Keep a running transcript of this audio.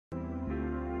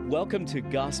Welcome to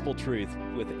Gospel Truth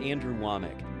with Andrew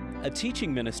Wommack, a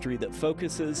teaching ministry that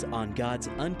focuses on God's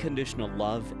unconditional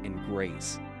love and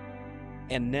grace.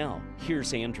 And now,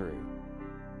 here's Andrew.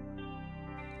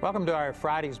 Welcome to our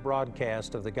Friday's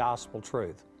broadcast of the Gospel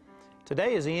Truth.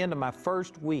 Today is the end of my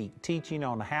first week teaching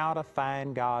on how to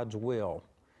find God's will.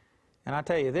 And I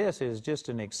tell you, this is just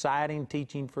an exciting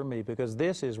teaching for me because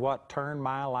this is what turned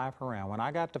my life around. When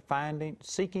I got to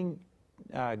seeking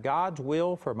God's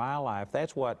will for my life,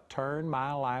 that's what turned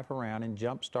my life around and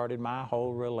jump-started my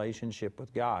whole relationship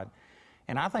with God.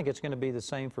 And I think it's going to be the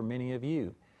same for many of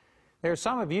you. There are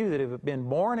some of you that have been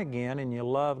born again and you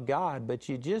love God, but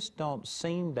you just don't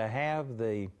seem to have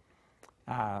the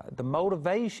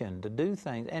motivation to do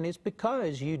things. And it's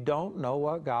because you don't know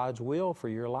what God's will for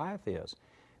your life is.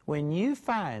 When you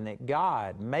find that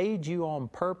God made you on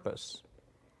purpose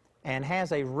and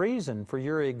has a reason for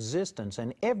your existence,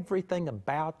 and everything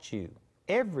about you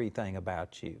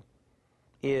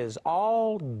is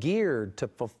all geared to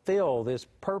fulfill this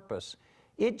purpose,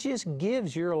 it just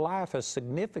gives your life a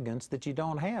significance that you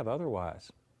don't have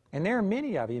otherwise. And there are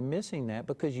many of you missing that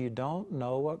because you don't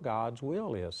know what God's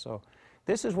will is. So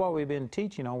this is what we've been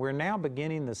teaching on. We're now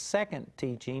beginning the second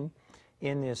teaching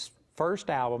in this first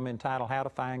album entitled How to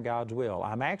Find God's Will.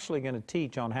 I'm actually going to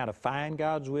teach on how to find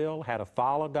God's will, how to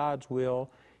follow God's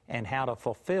will, and how to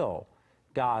fulfill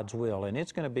God's will. And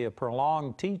it's going to be a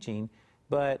prolonged teaching,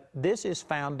 but this is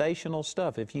foundational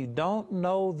stuff. If you don't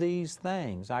know these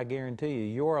things, I guarantee you,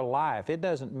 your life, it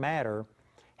doesn't matter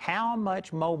how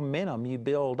much momentum you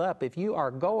build up. If you are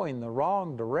going the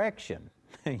wrong direction,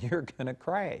 you're going to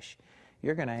crash.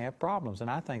 You're going to have problems.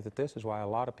 And I think that this is why a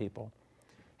lot of people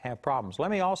have problems.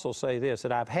 Let me also say this,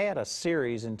 that I've had a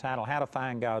series entitled How to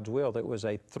Find God's Will that was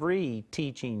a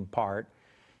 3-teaching part.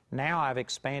 Now I've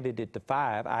expanded it to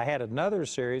 5. I had another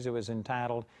series that was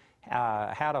entitled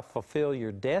How to Fulfill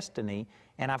Your Destiny,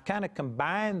 and I've kind of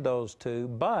combined those two,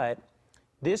 but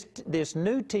this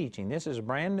new teaching, this is a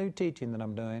brand new teaching that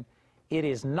I'm doing, it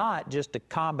is not just a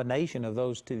combination of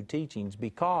those two teachings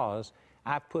because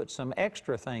I've put some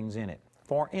extra things in it.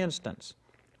 For instance,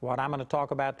 what I'm going to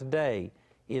talk about today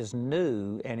is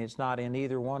new, and it's not in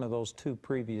either one of those 2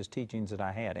 previous teachings that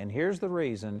I had. And here's the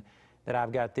reason that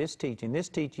I've got this teaching. This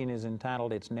teaching is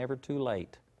entitled, It's Never Too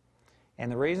Late. And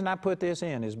the reason I put this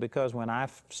in is because when I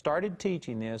started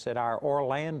teaching this at our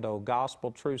Orlando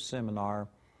Gospel Truth Seminar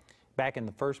back in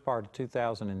the first part of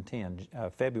 2010,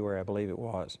 February I believe it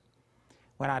was,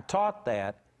 when I taught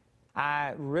that,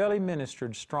 I really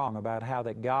ministered strong about how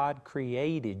that God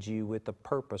created you with a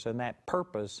purpose, and that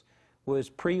purpose was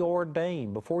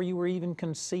preordained before you were even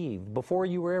conceived, before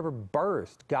you were ever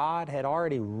birthed. God had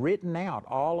already written out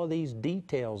all of these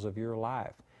details of your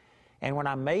life. And when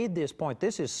I made this point,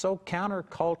 this is so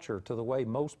counterculture to the way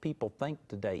most people think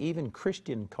today, even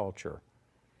Christian culture,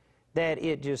 that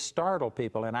it just startled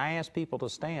people. And I asked people to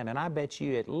stand, and I bet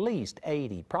you at least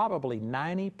 80, probably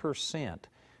 90%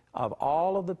 of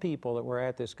all of the people that were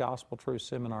at this Gospel Truth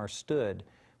Seminar stood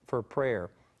for prayer.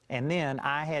 And then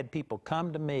I had people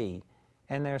come to me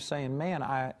and they're saying, man,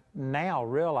 I now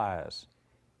realize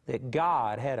that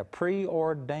God had a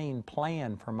preordained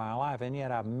plan for my life, and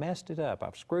yet I've messed it up.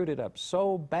 I've screwed it up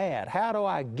so bad. How do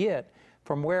I get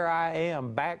from where I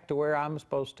am back to where I'm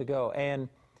supposed to go? And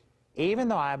even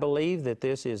though I believe that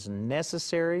this is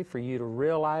necessary for you to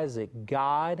realize that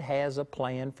God has a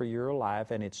plan for your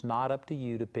life and it's not up to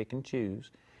you to pick and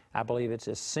choose, I believe it's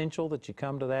essential that you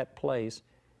come to that place.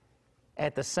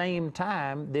 At the same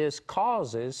time, this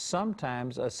causes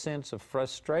sometimes a sense of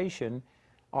frustration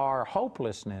or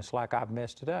hopelessness, like I've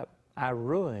messed it up. I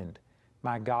ruined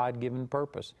my God-given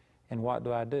purpose, and what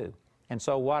do I do? And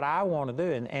so what I want to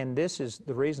do, and this is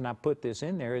the reason I put this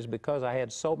in there, is because I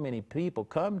had so many people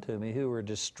come to me who were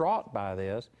distraught by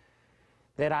this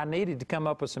that I needed to come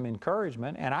up with some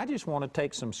encouragement, and I just want to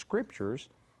take some scriptures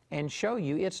and show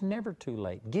you it's never too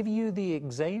late. Give you the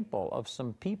example of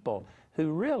some people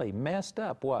who really messed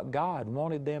up what God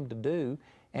wanted them to do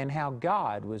and how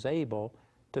God was able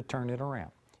to turn it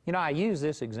around. You know, I use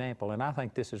this example, and I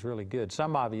think this is really good.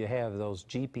 Some of you have those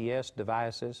GPS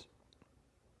devices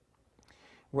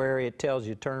where it tells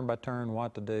you turn by turn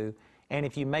what to do. And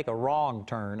if you make a wrong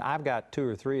turn, I've got 2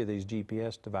 or 3 of these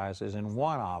GPS devices, and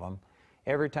one of them,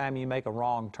 every time you make a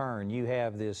wrong turn, you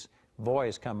have this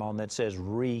voice come on that says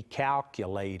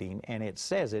recalculating, and it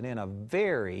says it in a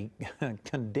very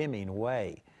condemning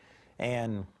way.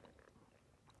 And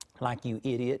like, you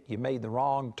idiot, you made the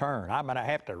wrong turn. I'm going to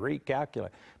have to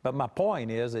recalculate. But my point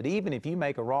is that even if you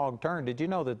make a wrong turn, did you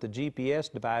know that the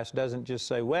GPS device doesn't just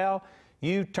say, well,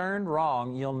 you turned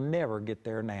wrong, you'll never get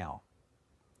there now.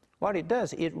 What it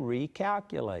does, it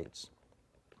recalculates.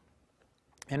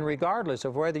 And regardless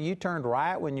of whether you turned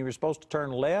right when you were supposed to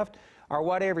turn left or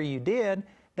whatever you did,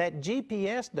 that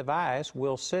GPS device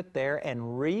will sit there and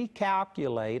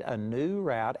recalculate a new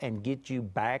route and get you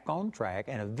back on track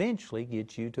and eventually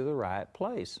get you to the right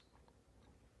place.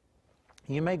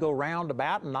 You may go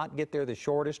roundabout and not get there the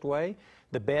shortest way,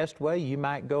 the best way. You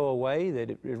might go a way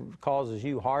that it causes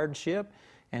you hardship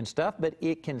and stuff, but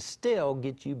it can still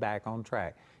get you back on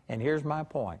track. And here's my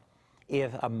point.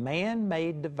 If a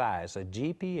man-made device, a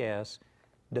GPS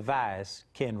device,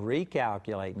 can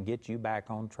recalculate and get you back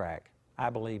on track, I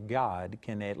believe God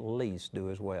can at least do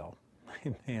as well.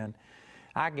 Amen.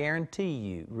 I guarantee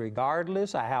you,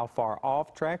 regardless of how far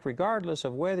off track, regardless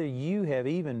of whether you have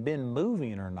even been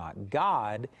moving or not,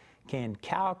 God can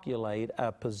calculate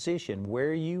a position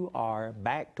where you are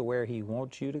back to where He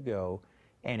wants you to go,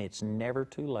 and it's never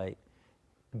too late.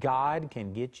 God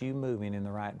can get you moving in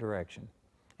the right direction.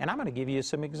 And I'm going to give you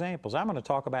some examples. I'm going to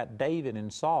talk about David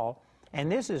and Saul,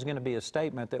 and this is going to be a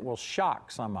statement that will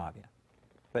shock some of you.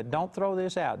 But don't throw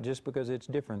this out just because it's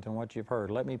different than what you've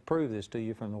heard. Let me prove this to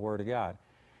you from the Word of God.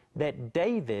 That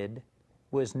David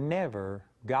was never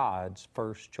God's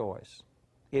first choice.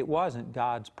 It wasn't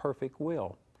God's perfect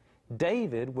will.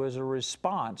 David was a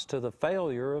response to the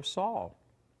failure of Saul.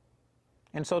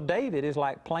 And so David is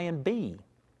like plan B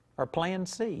or plan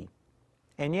C.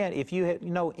 And yet, if you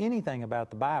know anything about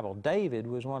the Bible, David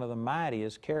was one of the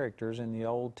mightiest characters in the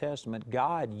Old Testament.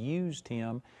 God used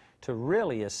him to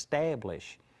really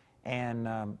establish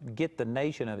and get the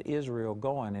nation of Israel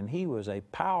going. And he was a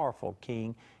powerful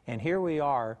king. And here we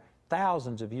are,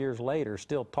 thousands of years later,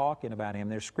 still talking about him.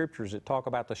 There's scriptures that talk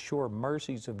about the sure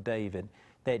mercies of David,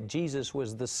 that Jesus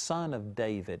was the son of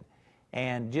David.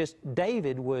 And just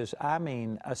David was, I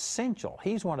mean, essential.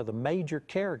 He's one of the major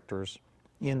characters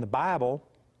in the Bible.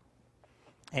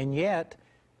 And yet,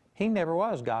 he never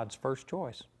was God's first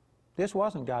choice. This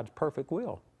wasn't God's perfect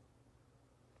will.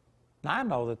 Now, I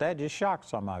know that that just shocked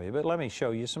some of you, but let me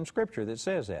show you some scripture that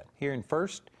says that. Here in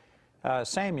 1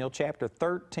 Samuel chapter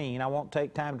 13, I won't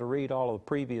take time to read all of the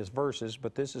previous verses,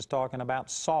 but this is talking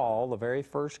about Saul, the very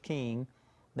first king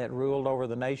that ruled over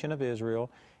the nation of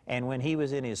Israel. And when he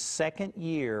was in his second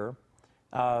year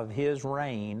of his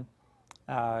reign,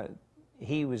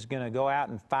 he was going to go out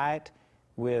and fight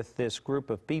with this group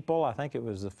of people. I think it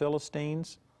was the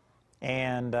Philistines.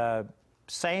 And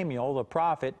Samuel, the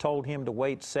prophet, told him to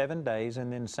wait 7 days,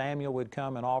 and then Samuel would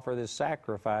come and offer this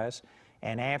sacrifice,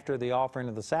 and after the offering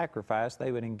of the sacrifice,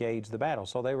 they would engage the battle.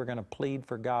 So they were going to plead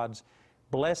for God's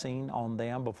blessing on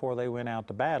them before they went out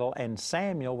to battle, and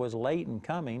Samuel was late in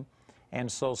coming,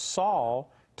 and so Saul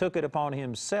took it upon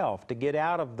himself to get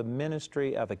out of the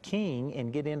ministry of a king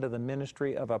and get into the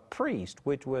ministry of a priest,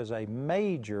 which was a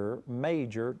major,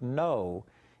 major no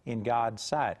in God's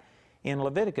sight. In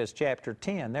Leviticus chapter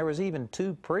 10, there was even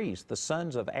two priests, the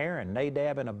sons of Aaron,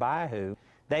 Nadab and Abihu.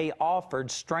 They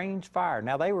offered strange fire.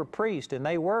 Now, they were priests, and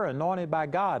they were anointed by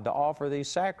God to offer these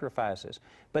sacrifices,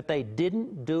 but they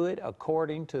didn't do it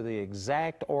according to the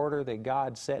exact order that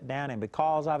God set down, and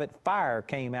because of it, fire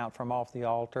came out from off the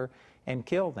altar and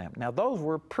killed them. Now, those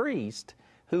were priests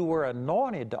who were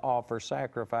anointed to offer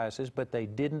sacrifices, but they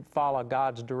didn't follow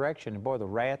God's direction, and boy, the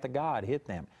wrath of God hit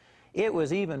them. It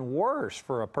was even worse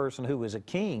for a person who was a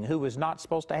king, who was not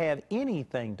supposed to have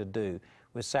anything to do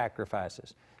with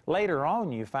sacrifices. Later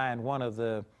on, you find one of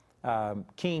the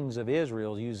kings of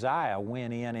Israel, Uzziah,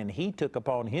 went in and he took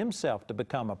upon himself to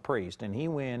become a priest. And he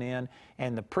went in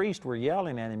and the priests were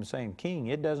yelling at him saying, "King,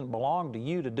 it doesn't belong to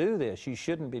you to do this. You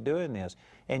shouldn't be doing this."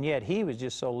 And yet he was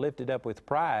just so lifted up with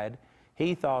pride,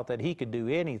 he thought that he could do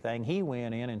anything. He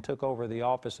went in and took over the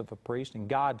office of a priest, and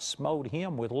God smote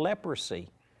him with leprosy.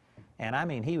 And I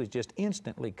mean, he was just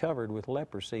instantly covered with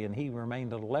leprosy, and he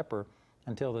remained a leper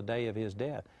until the day of his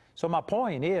death. So my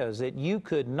point is that you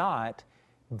could not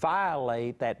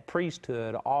violate that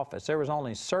priesthood office. There was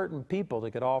only certain people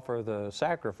that could offer the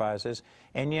sacrifices,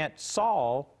 and yet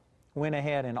Saul went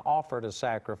ahead and offered a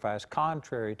sacrifice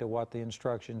contrary to what the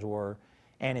instructions were.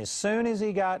 And as soon as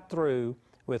he got through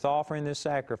with offering this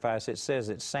sacrifice, it says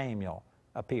that Samuel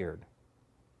appeared.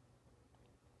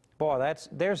 Boy,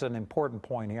 there's an important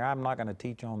point here. I'm not going to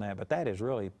teach on that, but that is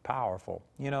really powerful.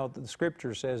 You know, the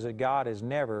Scripture says that God has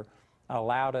never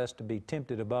allowed us to be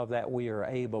tempted above that we are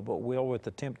able, but will with the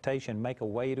temptation make a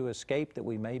way to escape that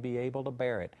we may be able to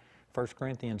bear it. 1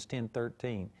 Corinthians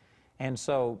 10:13. And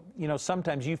so, you know,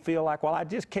 sometimes you feel like, well, I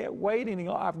just can't wait any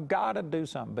longer. I've got to do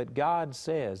something. But God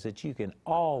says that you can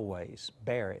always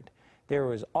bear it.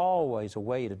 There is always a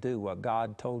way to do what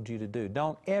God told you to do.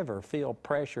 Don't ever feel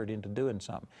pressured into doing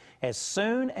something. As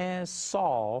soon as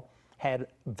Saul had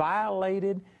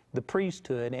violated the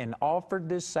priesthood and offered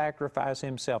this sacrifice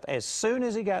himself. As soon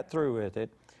as he got through with it,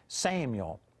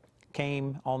 Samuel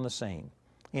came on the scene.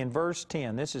 In verse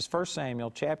 10, this is 1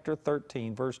 Samuel chapter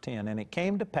 13, verse 10, and it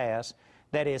came to pass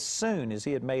that as soon as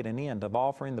he had made an end of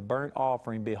offering the burnt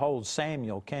offering, behold,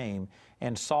 Samuel came,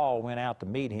 and Saul went out to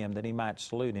meet him that he might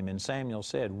salute him. And Samuel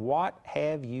said, What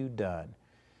have you done?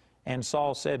 And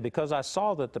Saul said, Because I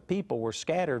saw that the people were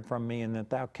scattered from me, and that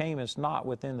thou camest not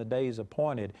within the days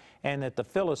appointed, and that the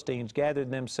Philistines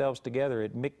gathered themselves together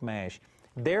at Michmash.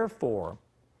 Therefore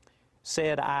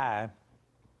said I,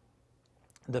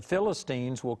 the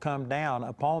Philistines will come down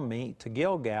upon me to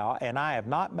Gilgal, and I have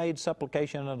not made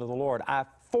supplication unto the Lord. I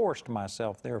forced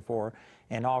myself, therefore,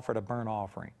 and offered a burnt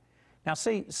offering. Now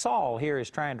see, Saul here is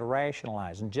trying to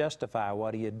rationalize and justify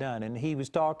what he had done, and he was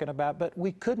talking about, but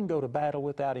we couldn't go to battle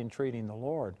without entreating the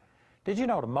Lord. Did you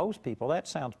know, to most people, that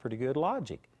sounds pretty good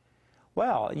logic.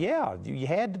 Well, yeah, you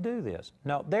had to do this.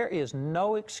 No, there is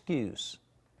no excuse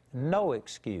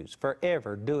for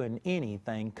ever doing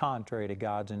anything contrary to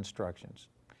God's instructions.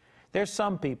 There's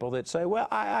some people that say, well,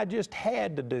 I just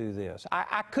had to do this.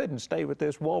 I couldn't stay with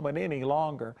this woman any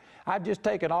longer. I've just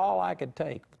taken all I could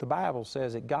take. The Bible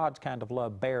says that God's kind of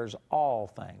love bears all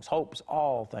things, hopes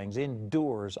all things,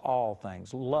 endures all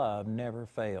things. Love never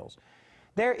fails.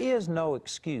 There is no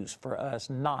excuse for us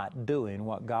not doing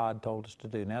what God told us to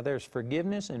do. Now, there's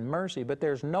forgiveness and mercy, but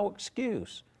there's no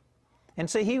excuse. And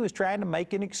see, he was trying to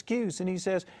make an excuse, and he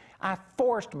says, I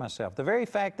forced myself. The very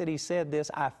fact that he said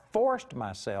this, I forced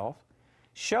myself,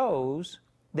 shows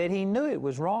that he knew it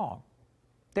was wrong.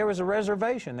 There was a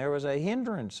reservation, there was a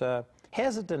hindrance, a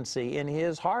hesitancy in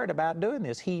his heart about doing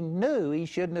this. He knew he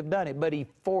shouldn't have done it, but he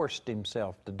forced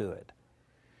himself to do it.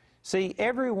 See,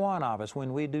 every one of us,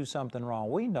 when we do something wrong,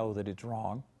 we know that it's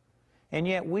wrong. And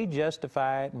yet we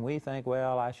justify it and we think,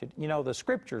 well, I should. You know, the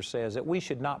Scripture says that we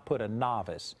should not put a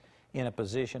novice in a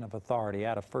position of authority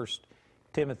out of 1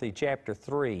 Timothy chapter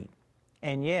 3.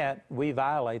 And yet we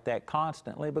violate that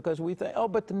constantly because we think, oh,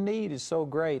 but the need is so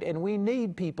great and we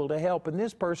need people to help and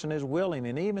this person is willing,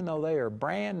 and even though they are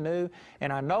brand new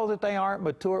and I know that they aren't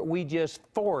mature, we just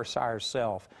force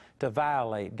ourselves to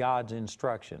violate God's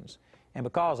instructions. And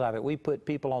because of it, we put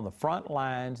people on the front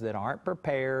lines that aren't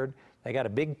prepared. They got a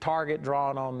big target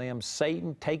drawn on them.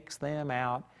 Satan takes them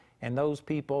out. And those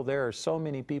people, there are so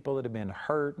many people that have been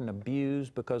hurt and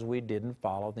abused because we didn't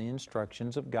follow the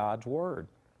instructions of God's Word.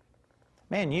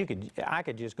 Man, I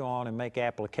could just go on and make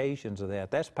applications of that.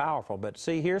 That's powerful. But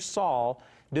see, here's Saul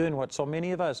doing what so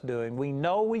many of us doing. We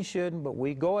know we shouldn't, but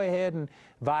we go ahead and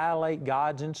violate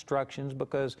God's instructions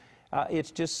because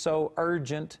it's just so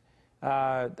urgent.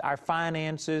 Our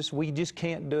finances, we just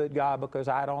can't do it, God, because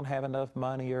I don't have enough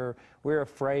money, or we're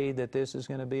afraid that this is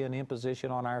going to be an imposition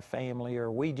on our family,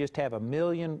 or we just have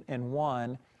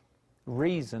 1,000,001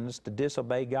 reasons to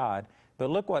disobey God. But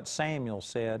look what Samuel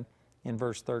said in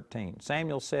verse 13.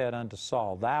 Samuel said unto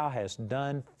Saul, Thou hast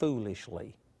done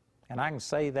foolishly. And I can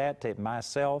say that to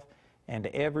myself and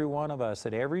to every one of us,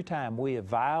 that every time we have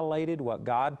violated what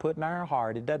God put in our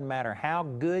heart, it doesn't matter how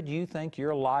good you think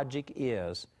your logic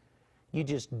is, you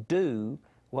just do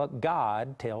what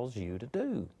God tells you to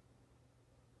do.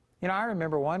 You know, I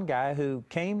remember one guy who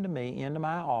came to me into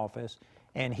my office,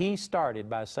 and he started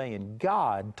by saying,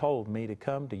 God told me to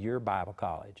come to your Bible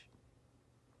college.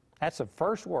 That's the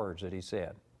first words that he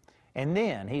said. And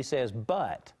then he says,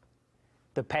 but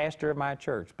the pastor of my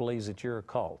church believes that you're a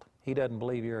cult. He doesn't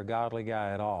believe you're a godly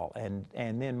guy at all. And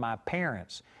then my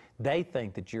parents, they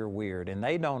think that you're weird, and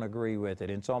they don't agree with it.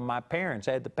 And so my parents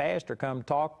had the pastor come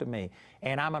talk to me,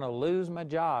 and I'm going to lose my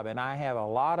job, and I have a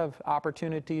lot of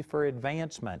opportunity for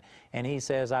advancement. And he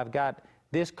says, I've got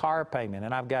this car payment,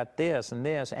 and I've got this and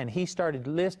this. And he started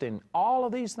listing all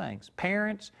of these things: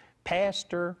 parents,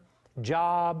 pastor,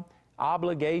 job,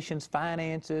 obligations,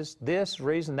 finances, this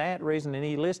reason, that reason. And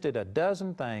he listed a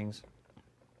dozen things.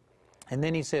 And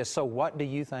then he says, so what do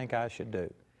you think I should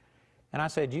do? And I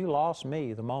said, you lost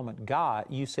me the moment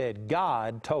you said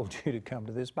God told you to come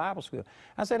to this Bible school.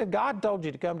 I said, if God told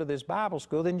you to come to this Bible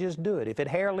school, then just do it. If it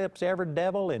hair-lips every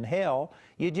devil in hell,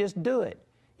 you just do it.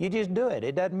 You just do it.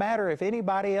 It doesn't matter if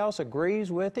anybody else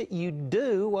agrees with it. You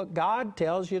do what God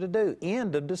tells you to do.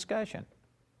 End of discussion.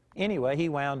 Anyway, he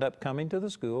wound up coming to the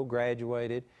school,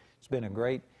 graduated. It's been a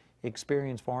great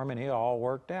experience for him, and it all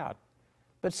worked out.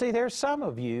 But see, there's some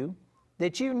of you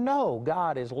that you know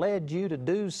God has led you to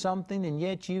do something, and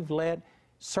yet you've let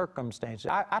circumstances.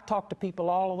 I talk to people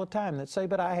all the time that say,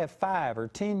 but I have 5 or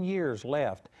 10 years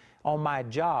left on my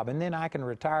job, and then I can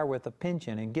retire with a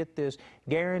pension and get this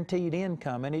guaranteed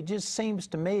income. And it just seems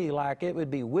to me like it would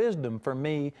be wisdom for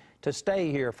me to stay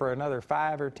here for another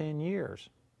 5 or 10 years.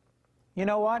 You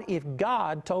know what? If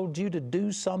God told you to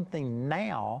do something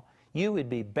now, you would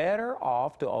be better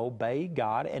off to obey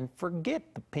God and forget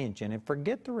the pension and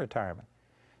forget the retirement.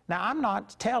 Now, I'm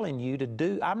not telling you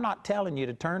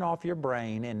to turn off your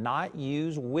brain and not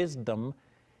use wisdom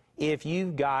if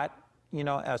you've got,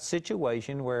 a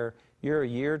situation where you're a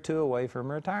year or two away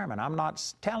from retirement. I'm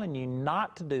not telling you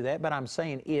not to do that, but I'm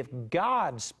saying if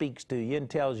God speaks to you and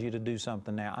tells you to do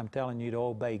something now, I'm telling you to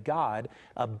obey God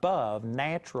above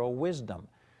natural wisdom,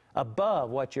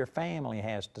 above what your family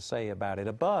has to say about it,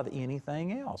 above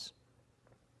anything else.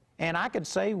 And I could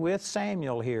say with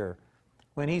Samuel here,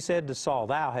 when he said to Saul,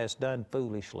 "Thou hast done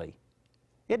foolishly."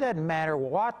 It doesn't matter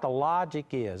what the logic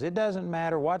is. It doesn't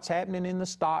matter what's happening in the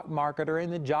stock market or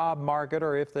in the job market,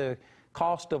 or if the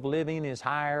cost of living is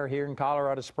higher here in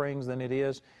Colorado Springs than it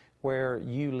is where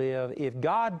you live. If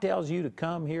God tells you to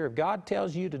come here, if God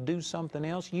tells you to do something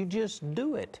else, you just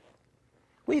do it.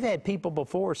 We've had people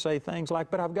before say things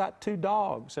like, "But I've got 2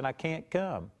 dogs and I can't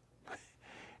come."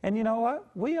 And you know what?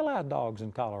 We allow dogs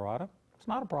in Colorado. It's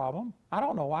not a problem. I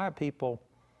don't know why people,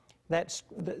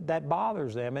 that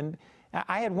bothers them. And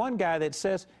I had one guy that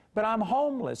says, "But I'm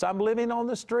homeless. I'm living on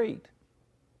the street.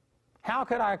 How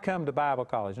could I come to Bible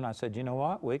college?" And I said, "You know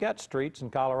what? We got streets in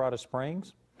Colorado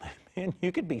Springs. And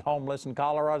you could be homeless in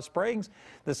Colorado Springs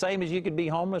the same as you could be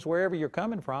homeless wherever you're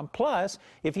coming from. Plus,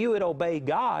 if you would obey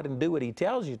God and do what He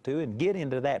tells you to and get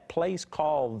into that place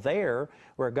called there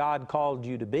where God called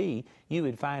you to be, you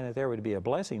would find that there would be a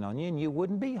blessing on you and you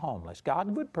wouldn't be homeless.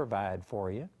 God would provide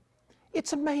for you."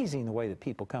 It's amazing the way that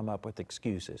people come up with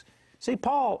excuses. See,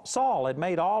 Saul had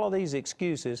made all of these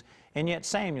excuses, and yet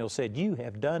Samuel said, "You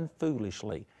have done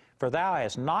foolishly. For thou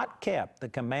hast not kept the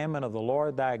commandment of the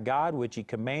Lord thy God, which He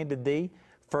commanded thee.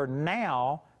 For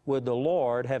now would the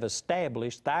Lord have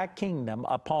established thy kingdom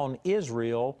upon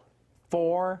Israel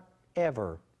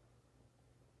forever."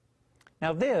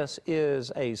 Now, this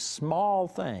is a small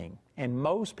thing, and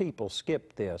most people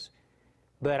skip this.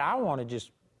 But I want to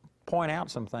just point out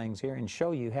some things here and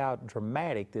show you how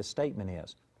dramatic this statement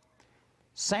is.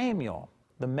 Samuel,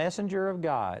 the messenger of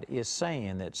God, is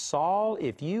saying that, "Saul,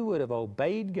 if you would have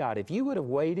obeyed God, if you would have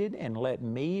waited and let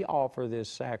me offer this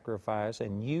sacrifice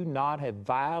and you not have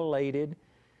violated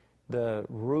the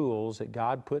rules that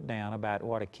God put down about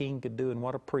what a king could do and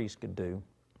what a priest could do,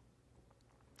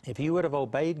 if you would have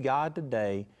obeyed God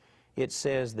today, it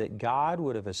says that God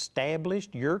would have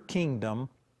established your kingdom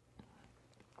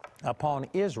upon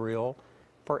Israel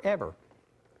forever."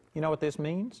 You know what this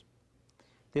means?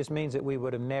 This means that we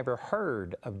would have never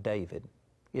heard of David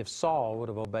if Saul would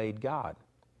have obeyed God.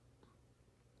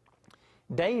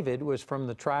 David was from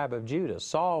the tribe of Judah.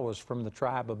 Saul was from the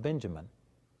tribe of Benjamin.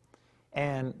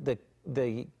 And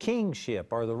the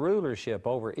kingship or the rulership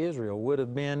over Israel would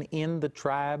have been in the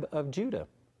tribe of Judah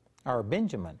or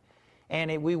Benjamin.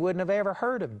 And we wouldn't have ever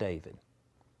heard of David.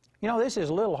 You know, this is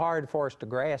a little hard for us to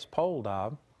grasp hold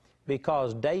of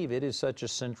because David is such a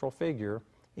central figure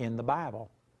in the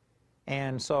Bible.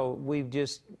 And so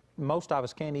most of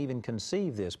us can't even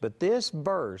conceive this. But this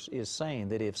verse is saying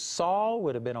that if Saul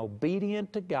would have been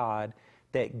obedient to God,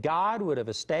 that God would have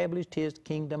established His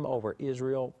kingdom over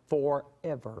Israel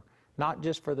forever. Not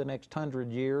just for the next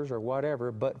 100 years or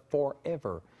whatever, but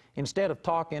forever. Instead of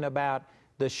talking about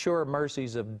the sure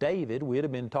mercies of David, we'd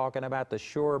have been talking about the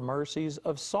sure mercies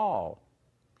of Saul.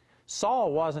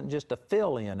 Saul wasn't just a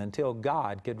fill-in until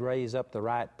God could raise up the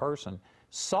right person.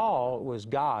 Saul was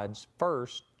God's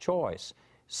first choice.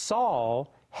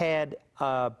 Saul had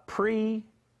a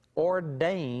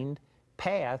preordained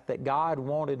path that God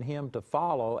wanted him to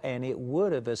follow, and it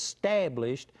would have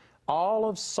established all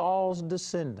of Saul's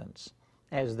descendants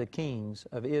as the kings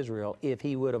of Israel if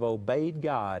he would have obeyed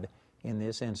God in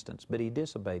this instance. But he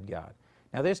disobeyed God.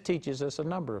 Now, this teaches us a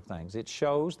number of things. It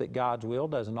shows that God's will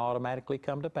doesn't automatically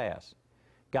come to pass.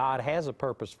 God has a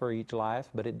purpose for each life,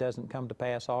 but it doesn't come to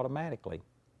pass automatically.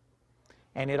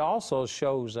 And it also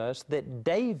shows us that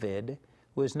David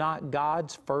was not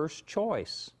God's first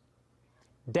choice.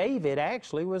 David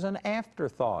actually was an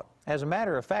afterthought. As a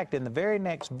matter of fact, in the very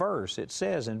next verse, it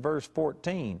says in verse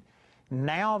 14,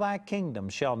 "Now thy kingdom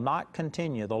shall not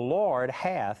continue. The Lord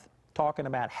hath," talking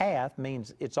about hath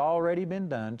means it's already been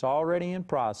done, it's already in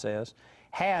process,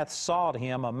 "hath sought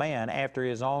him a man after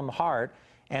his own heart,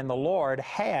 and the Lord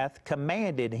hath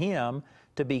commanded him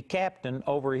to be captain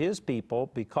over his people,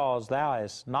 because thou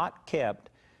hast not kept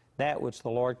that which the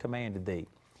Lord commanded thee."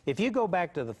 If you go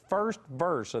back to the first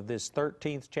verse of this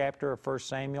 13th chapter of 1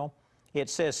 Samuel, it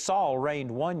says Saul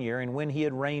reigned 1 year, and when he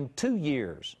had reigned 2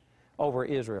 years over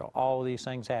Israel, all of these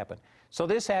things happened. So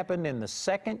this happened in the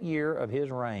 2nd year of his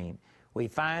reign. We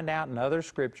find out in other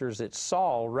scriptures that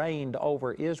Saul reigned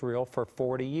over Israel for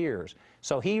 40 years.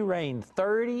 So he reigned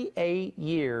 38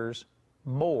 years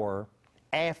more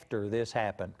after this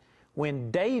happened.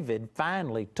 When David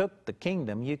finally took the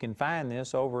kingdom, you can find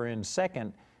this over in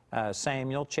 2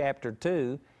 Samuel chapter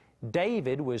 2,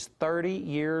 David was 30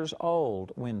 years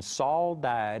old when Saul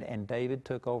died and David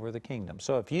took over the kingdom.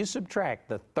 So if you subtract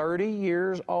the 30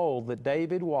 years old that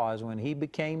David was when he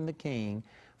became the king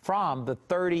from the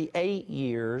 38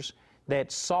 years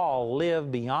that Saul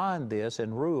lived beyond this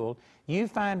and ruled, you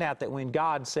find out that when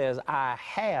God says, I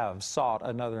have sought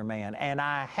another man and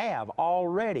I have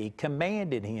already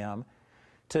commanded him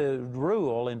to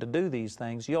rule and to do these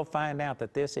things, you'll find out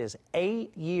that this is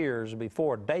 8 years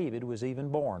before David was even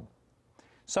born.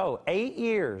 So 8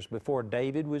 years before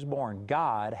David was born,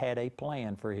 God had a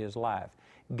plan for his life.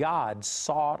 God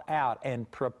sought out and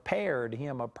prepared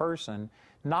him a person,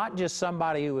 not just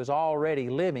somebody who was already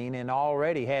living and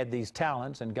already had these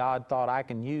talents and God thought, I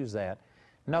can use that.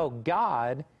 No,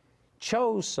 God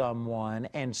chose someone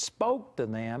and spoke to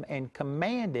them and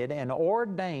commanded and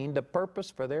ordained a purpose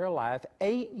for their life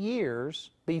 8 years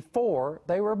before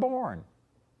they were born.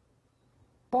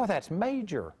 Boy, that's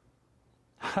major.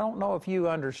 I don't know if you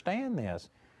understand this.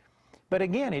 But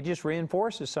again, it just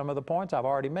reinforces some of the points I've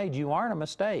already made. You aren't a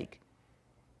mistake.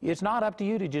 It's not up to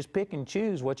you to just pick and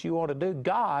choose what you want to do.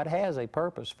 God has a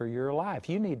purpose for your life.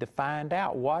 You need to find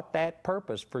out what that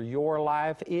purpose for your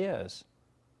life is.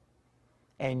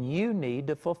 And you need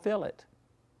to fulfill it.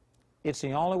 It's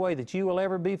the only way that you will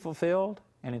ever be fulfilled,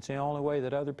 and it's the only way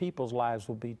that other people's lives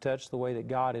will be touched the way that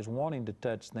God is wanting to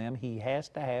touch them. He has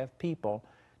to have people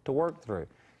to work through.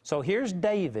 So here's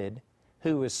David,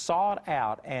 who was sought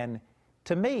out, and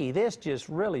to me, this just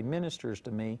really ministers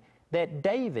to me that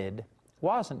David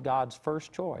wasn't God's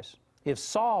first choice. If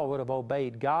Saul would have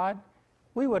obeyed God,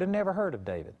 we would have never heard of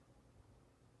David.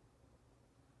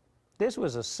 This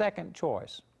was a second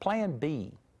choice, plan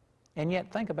B. And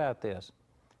yet think about this.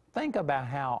 Think about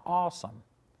how awesome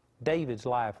David's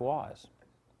life was.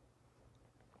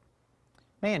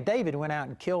 Man, David went out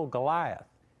and killed Goliath.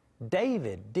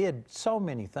 David did so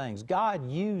many things. God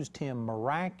used him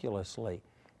miraculously.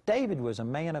 David was a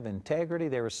man of integrity.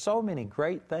 There were so many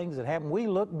great things that happened. We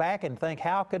look back and think,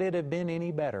 how could it have been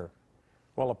any better?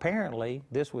 Well, apparently,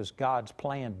 this was God's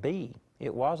plan B.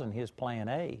 It wasn't his plan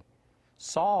A.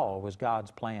 Saul was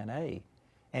God's plan A.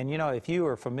 And you know, if you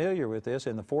are familiar with this,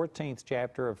 in the 14th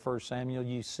chapter of 1 Samuel,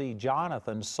 you see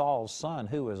Jonathan, Saul's son,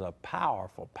 who was a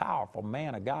powerful, powerful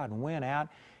man of God, and went out,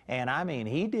 and I mean,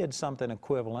 he did something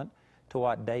equivalent to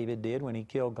what David did when he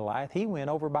killed Goliath. He went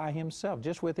over by himself,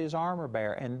 just with his armor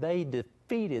bearer, and they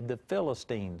defeated the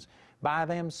Philistines by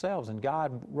themselves, and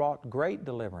God wrought great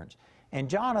deliverance. And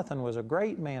Jonathan was a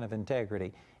great man of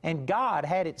integrity, and God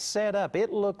had it set up.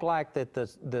 It looked like that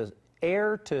the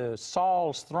heir to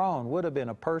Saul's throne would have been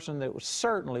a person that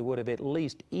certainly would have at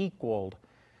least equaled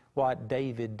what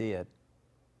David did.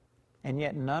 And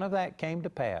yet none of that came to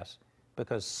pass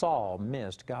because Saul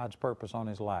missed God's purpose on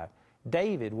his life.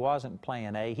 David wasn't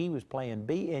plan A, he was plan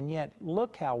B, and yet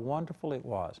look how wonderful it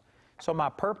was. So my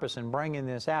purpose in bringing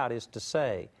this out is to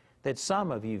say that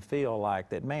some of you feel like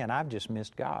that, man, I've just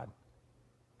missed God.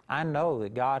 I know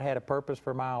that God had a purpose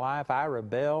for my life. I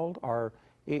rebelled, or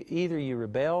either you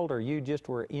rebelled or you just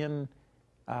were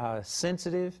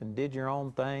insensitive and did your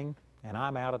own thing, and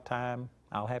I'm out of time.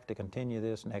 I'll have to continue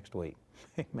this next week.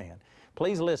 Amen.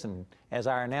 Please listen as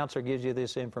our announcer gives you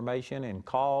this information, and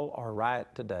call or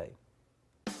write today.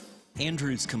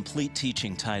 Andrew's complete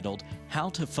teaching titled How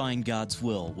to Find God's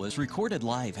Will was recorded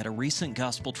live at a recent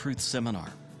Gospel Truth seminar.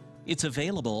 It's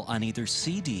available on either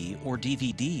CD or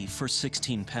DVD for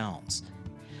 £16.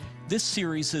 This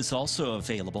series is also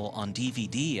available on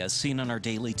DVD as seen on our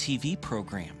daily TV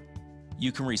program.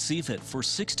 You can receive it for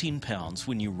 £16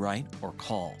 when you write or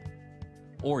call.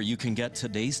 Or you can get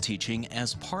today's teaching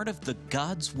as part of the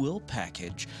God's Will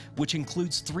package, which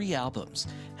includes 3 albums: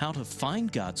 How to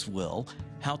Find God's Will,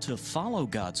 How to Follow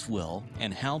God's Will,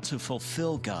 and How to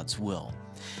Fulfill God's Will.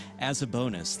 As a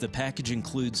bonus, the package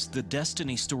includes the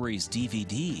Destiny Stories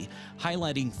DVD,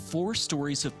 highlighting 4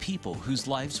 stories of people whose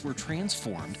lives were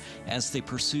transformed as they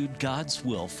pursued God's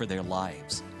will for their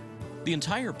lives. The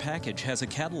entire package has a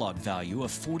catalog value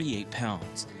of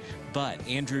 £48. But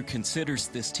Andrew considers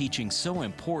this teaching so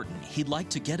important, he'd like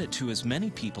to get it to as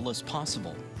many people as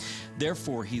possible.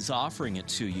 Therefore, he's offering it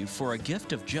to you for a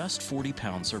gift of just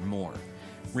 £40 or more.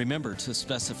 Remember to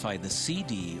specify the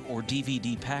CD or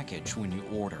DVD package when you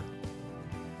order.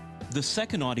 The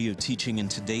second audio teaching in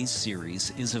today's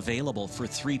series is available for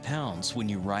 £3 when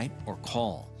you write or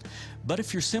call. But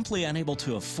if you're simply unable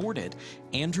to afford it,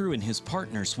 Andrew and his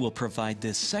partners will provide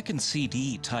this second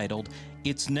CD titled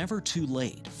It's Never Too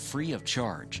Late, free of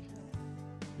charge.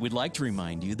 We'd like to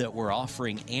remind you that we're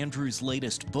offering Andrew's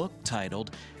latest book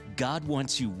titled God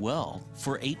Wants You Well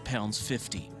for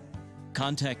 £8.50.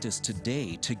 Contact us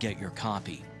today to get your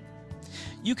copy.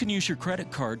 You can use your credit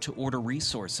card to order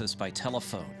resources by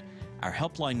telephone. Our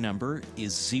helpline number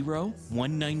is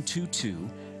 01922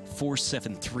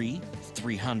 473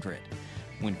 300.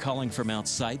 When calling from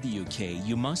outside the UK,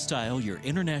 you must dial your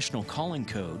international calling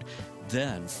code,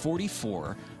 then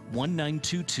 44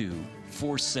 1922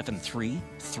 473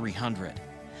 300.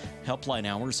 Helpline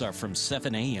hours are from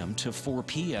 7 a.m. to 4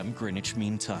 p.m. Greenwich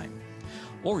Mean Time.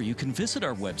 Or you can visit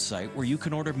our website where you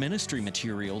can order ministry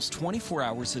materials 24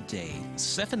 hours a day,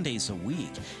 7 days a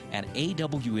week at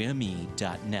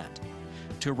awme.net.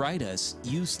 To write us,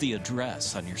 use the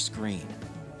address on your screen.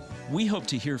 We hope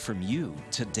to hear from you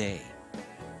today.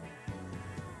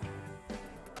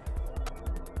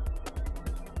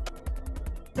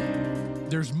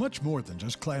 There's much more than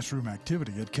just classroom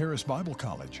activity at Charis Bible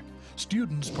College.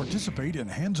 Students participate in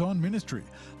hands-on ministry,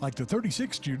 like the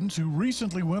 36 students who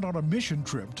recently went on a mission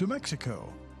trip to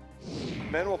Mexico.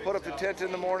 Men will put up the tent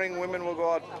in the morning, women will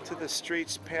go out to the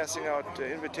streets passing out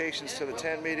invitations to the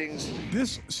tent meetings.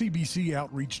 This CBC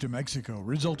outreach to Mexico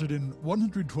resulted in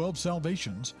 112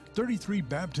 salvations, 33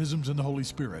 baptisms in the Holy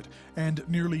Spirit, and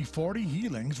nearly 40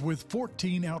 healings with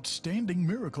 14 outstanding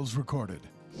miracles recorded.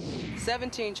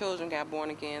 17 children got born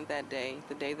again that day,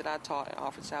 the day that I taught and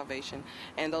offered salvation,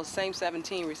 and those same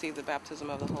 17 received the baptism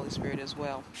of the Holy Spirit as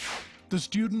well. The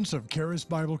students of Charis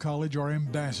Bible College are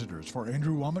ambassadors for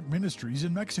Andrew Wommack Ministries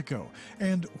in Mexico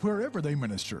and wherever they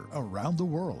minister around the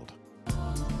world.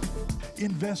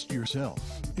 Invest yourself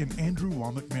in Andrew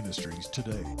Wommack Ministries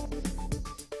today.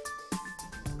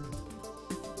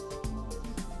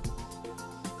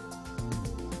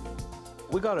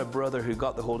 We got a brother who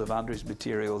got the hold of Andrew's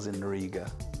materials in Riga,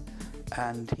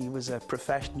 and he was a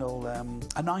professional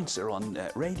announcer on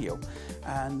radio,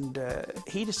 and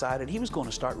he decided he was going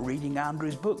to start reading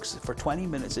Andrew's books for 20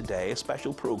 minutes a day, a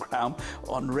special program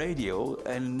on radio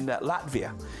in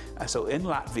Latvia. So in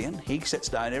Latvian, he sits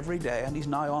down every day, and he's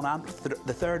now on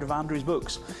the third of Andrew's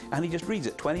books, and he just reads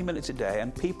it 20 minutes a day,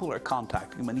 and people are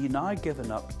contacting him, and he's now given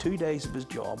up 2 days of his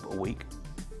job a week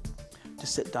to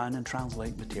sit down and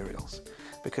translate materials,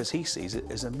 because he sees it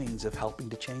as a means of helping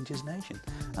to change his nation.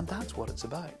 And that's what it's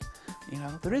about. You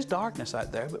know, there is darkness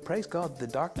out there, but praise God, the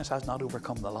darkness has not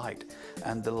overcome the light.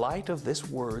 And the light of this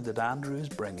word that Andrew is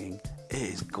bringing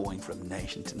is going from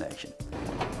nation to nation.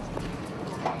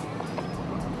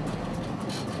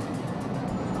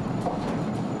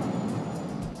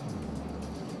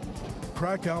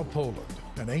 Krakow, Poland,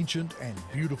 an ancient and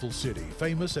beautiful city,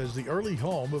 famous as the early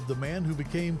home of the man who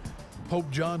became Pope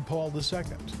John Paul II.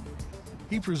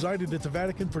 He presided at the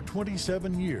Vatican for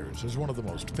 27 years as one of the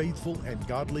most faithful and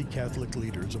godly Catholic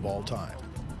leaders of all time.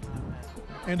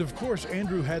 And of course,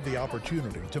 Andrew had the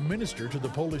opportunity to minister to the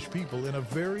Polish people in a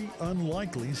very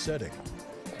unlikely setting.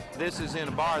 This is in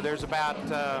a bar. There's about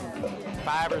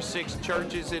 5 or 6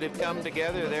 churches that have come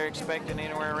together. They're expecting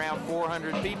anywhere around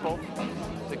 400 people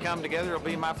to come together. It'll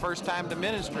be my first time to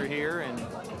minister here, and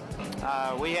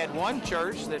we had one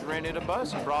church that rented a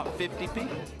bus and brought 50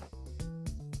 people.